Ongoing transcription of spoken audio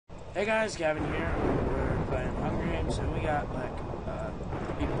Hey guys, Gavin here. We're playing Hunger Games and we got like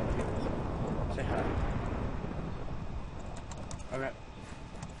people here. Say hi. Okay.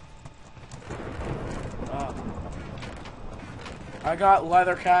 I got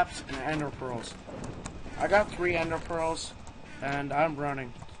leather caps and ender pearls. I got 3 ender pearls and I'm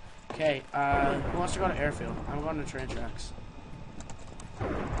running. Okay, who wants to go to airfield? I'm going to train tracks.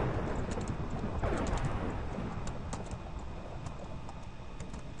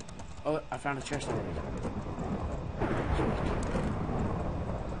 Oh, I found a chest already.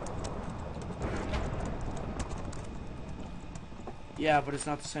 Yeah, but it's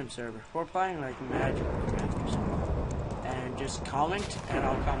not the same server. We're playing like Magic or something. And just comment, and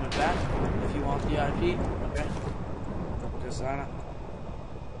I'll comment back if you want the IP. Okay? Because I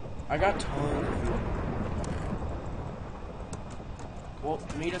got tons of food. Well,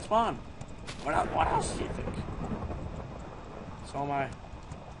 meet at spawn. What else do you think? So am I.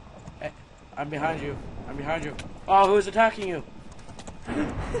 Hey, I'm behind you. I'm behind you. Oh, who is attacking you?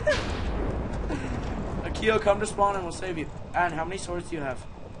 Akio, come to spawn and we'll save you. And how many swords do you have?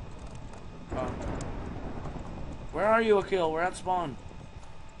 Where are you, Akil? We're at spawn.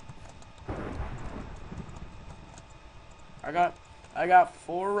 I got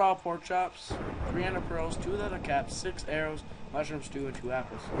 4 raw pork chops, 3 ender pearls, 2 leather caps, 6 arrows, mushroom stew, and 2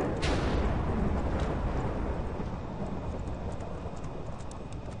 apples.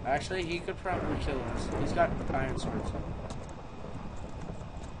 Actually, he could probably kill us. He's got iron swords.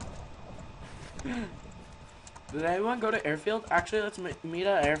 Did anyone go to airfield? Actually, let's meet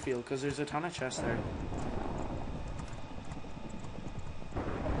at airfield because there's a ton of chests there.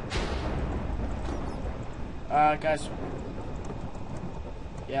 Guys.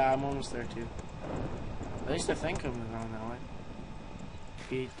 Yeah, I'm almost there too. At least I think I'm going that way.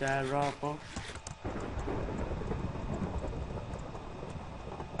 Eat that raw pork.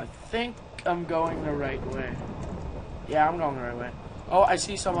 I think I'm going the right way. Yeah, I'm going the right way. Oh, I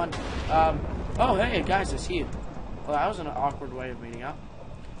see someone. Oh, hey, guys, I see you. Well, that was an awkward way of meeting up.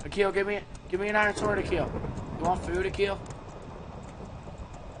 Akil, give me an iron sword, Akil. You want food, Akil?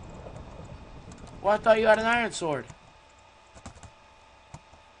 Well, I thought you had an iron sword.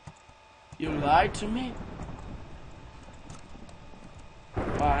 You lied to me?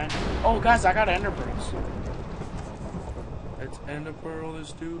 Fine. Oh, guys, I got ender pearls. It's ender pearl,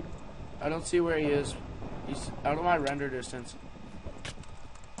 this dude. I don't see where he is. He's out of my render distance.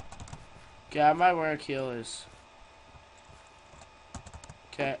 Okay, I might where Akil is.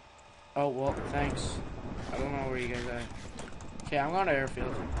 Okay. Oh, well, thanks. I don't know where you guys are. Okay, I'm going to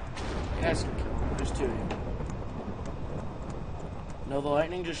airfield. You guys can kill him. There's 2 of you. No, the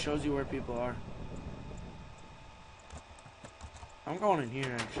lightning just shows you where people are. I'm going in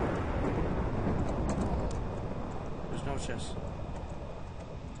here, actually. There's no chest.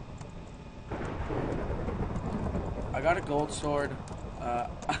 I got a gold sword.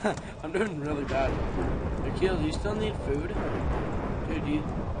 I'm doing really bad. Akil, do you still need food? Dude, you...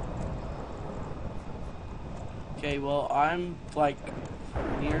 Okay, well, I'm, like,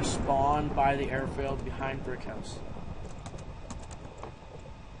 near spawn by the airfield behind Brick House.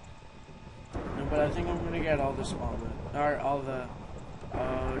 No, but I think I'm gonna get all the spawn loot. Or all the...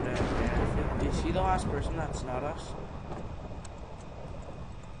 Oh, no, yeah. Is he the last person that's not us?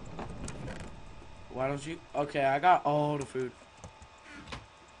 Why don't you... Okay, I got all the food.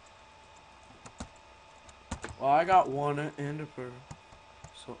 Well, I got 1 ender pearl.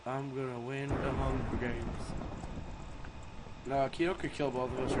 So I'm gonna win the Hunger Games. No, Akil could kill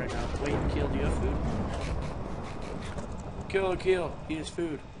both of us right now. Wait, Akil, do you have food? Kill Akil. He has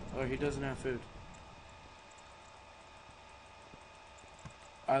food. Or he doesn't have food.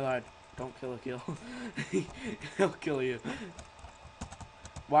 I lied. Don't kill Akil. He'll kill you.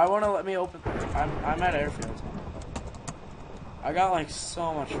 Why won't it let me open? I'm at airfield. I got like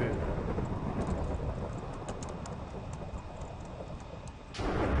so much food.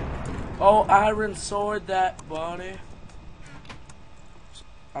 Oh, iron sword that buddy.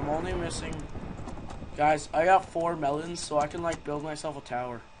 I'm only missing. Guys, I got 4 melons, so I can like build myself a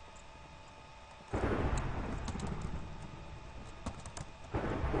tower.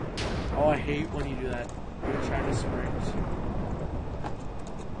 Oh, I hate when you do that. You're trying to springs.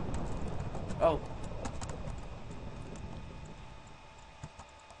 Oh.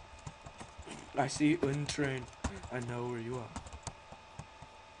 I see you in train. I know where you are.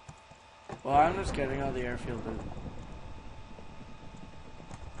 Well, I'm just getting all the airfield loot.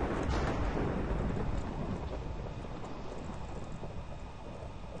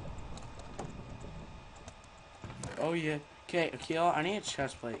 Oh yeah. Okay, Akil, I need a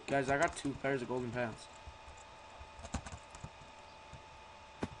chest plate. Guys, I got 2 pairs of golden pants.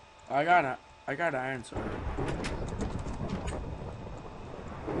 I got iron sword.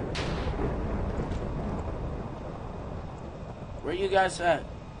 Where you guys at?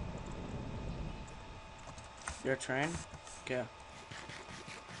 Your train? Okay.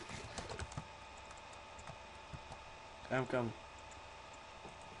 I'm coming.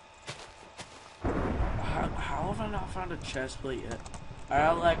 How have I not found a chest plate yet? I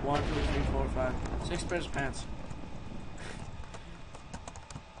got like 1, 2, 3, 4, 5, 6 pairs of pants.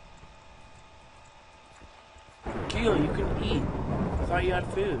 Keel, you can eat. I thought you had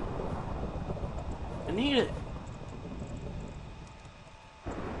food. I need it.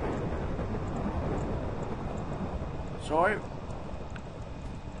 Sorry.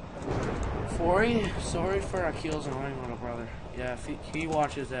 Sorry for Akil's annoying little brother. Yeah, if he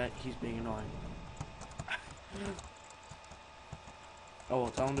watches that, he's being annoying. Oh,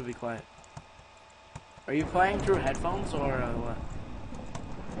 well, tell him to be quiet. Are you playing through headphones or what?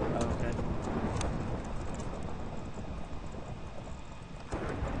 Oh, okay.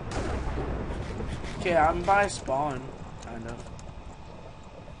 Okay, I'm by spawn, kind of.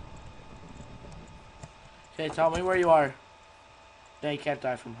 Okay, tell me where you are. Yeah, you can't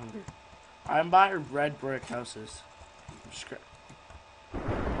die from hunger. I'm by red brick houses.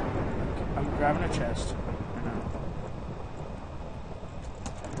 I'm grabbing a chest. I know.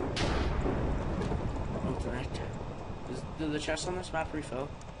 Oh, it's right there. Did the chest on this map refill?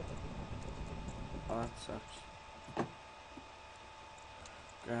 Oh, that sucks.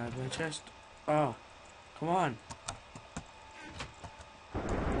 Grab the chest. Oh, come on.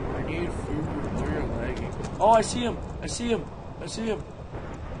 I need food. You're lagging. Oh, I see him. I see him. I see him.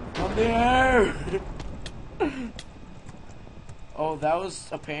 I'm there. Oh, that was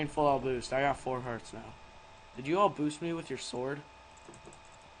a painful all boost. I got 4 hearts now. Did you all boost me with your sword?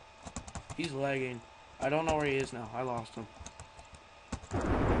 He's lagging. I don't know where he is now. I lost him. I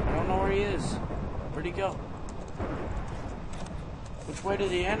don't know where he is. Where'd he go? Which way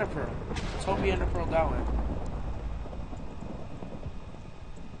did he ender pearl? Let's hope he ender pearl that way.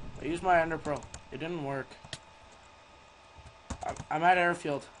 I used my ender pearl. It didn't work. I'm at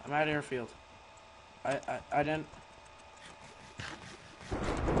airfield. I'm at airfield. I didn't.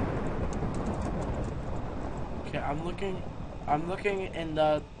 Okay, I'm looking in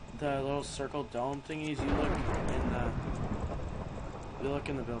the little circle dome thingies. You look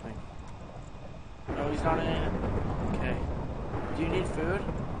in the building. No, he's not in it. Okay. Do you need food?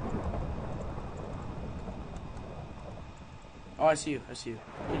 Oh, I see you. I see you.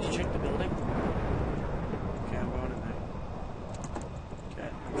 Did you check the building? Okay, I'm going in there. Okay,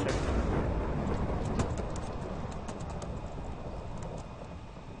 I'm checking.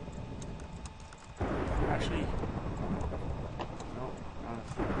 Actually, no, not a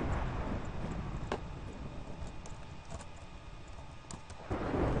thing.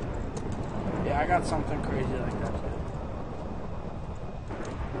 Yeah, I got something crazy like that too.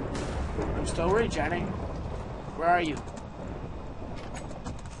 I'm still regenning. Where are you?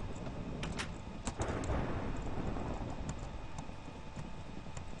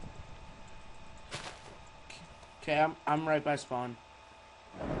 Okay, I'm right by spawn.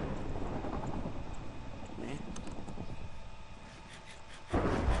 Me?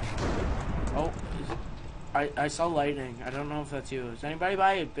 Oh, I saw lightning. I don't know if that's you. Is anybody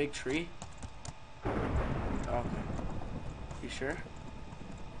by a big tree? Oh, okay. You sure?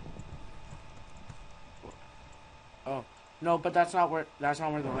 Oh no, but that's not where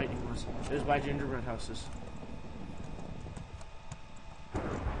the lightning was. It was by gingerbread houses.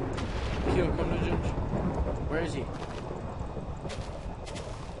 Yo, come to Ginger. Where is he?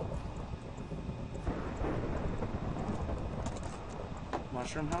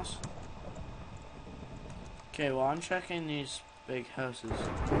 Mushroom house? Okay, well I'm checking these big houses.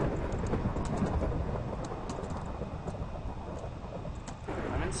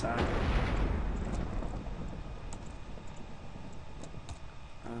 I'm inside.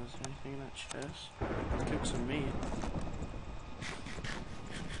 Is there anything in that chest? Let's cook some meat.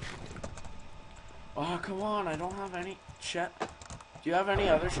 Oh, come on, I don't have any chest. Do you have any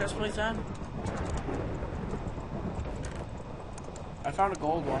other chest plates on? I found a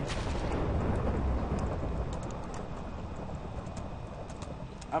gold one.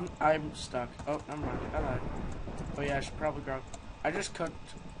 I'm stuck. Oh, never mind. I lied. Oh yeah, I should probably grab. I just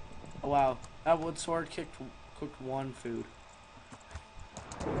cooked. Oh wow, that wood sword cooked 1 food.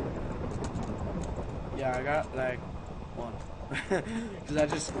 Yeah, I got like 1. Because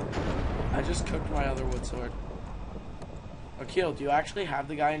I just cooked my other wood sword. Akil, do you actually have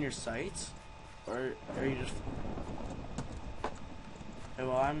the guy in your sights? Or are you just... Okay,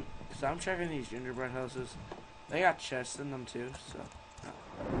 well I'm checking these gingerbread houses. They got chests in them too, so...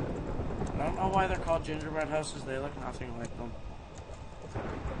 don't know why they're called gingerbread houses. They look nothing like them.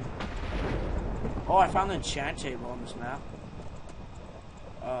 Oh, I found the enchant table on this map.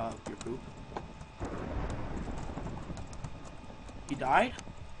 Your poop. He died?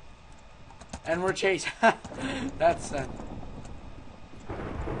 And we're chasing. That's sad.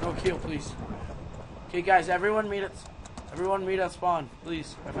 No kill, please. Okay, guys, everyone meet at spawn,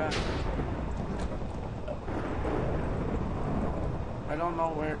 please. I don't know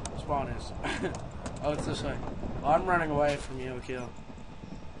where spawn is. Oh, it's this way. Well, I'm running away from you, Akil.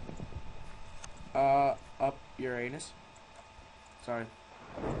 Up your anus. Sorry.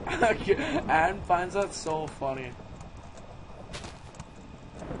 Anne finds that so funny.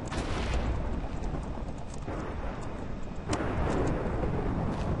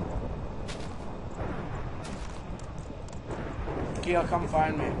 Akil, come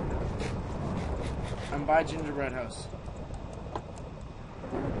find me. I'm by gingerbread house.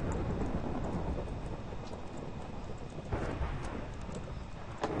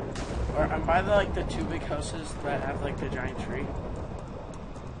 Or I'm by the two big houses that have the giant tree.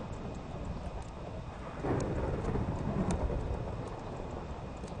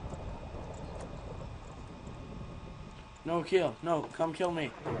 No, kill. No, come kill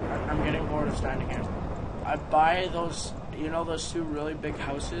me. I'm getting bored of standing here. I buy those, you know, those two really big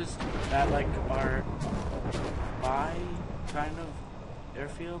houses that are by kind of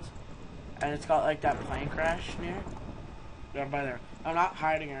airfields, and it's got that plane crash near. Yeah, I'm by there. I'm not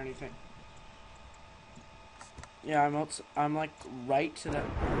hiding or anything. Yeah, I'm right to the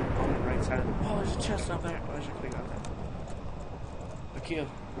on the right side. Oh, there's a chest up there. Oh, I should click out there. Akil,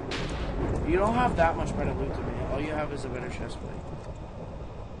 you don't have that much better loot than me. All you have is a better chest plate.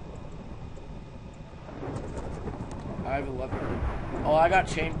 I have 11. Oh, I got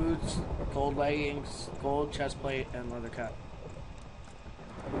chain boots, gold leggings, gold chest plate, and leather cap.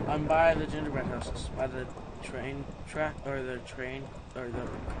 I'm by the gingerbread houses, by the train track, or the plane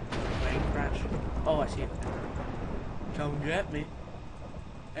crash. Oh, I see it. Come get me.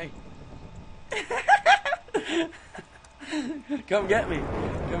 Hey. Come get me.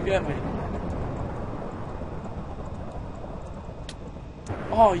 Come get me.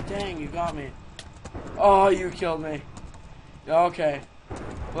 Oh, dang, you got me. Oh, you killed me. Okay.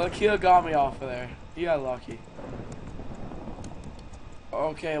 Well, Akil got me off of there. You got lucky.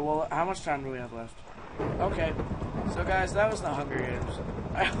 Okay, well, how much time do we have left? Okay. So, guys, that was the Hunger Games.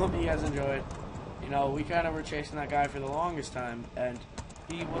 I hope you guys enjoyed. You know, we kind of were chasing that guy for the longest time, and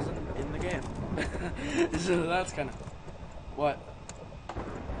he wasn't in the game. So that's kind of... What?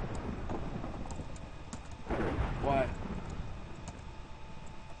 Why?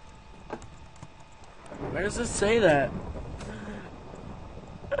 Where does it say that?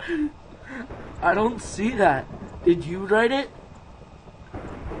 I don't see that. Did you write it?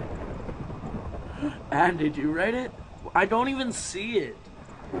 And did you write it? I don't even see it.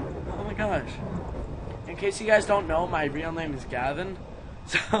 Oh my gosh. In case you guys don't know, my real name is Gavin.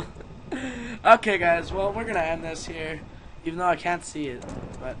 So, okay guys, well we're gonna end this here. Even though I can't see it.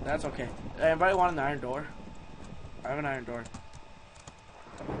 But that's okay. Anybody want an iron door? I have an iron door.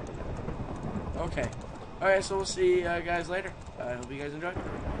 Okay. Alright, so we'll see you guys later. I hope you guys enjoy.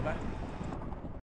 Bye.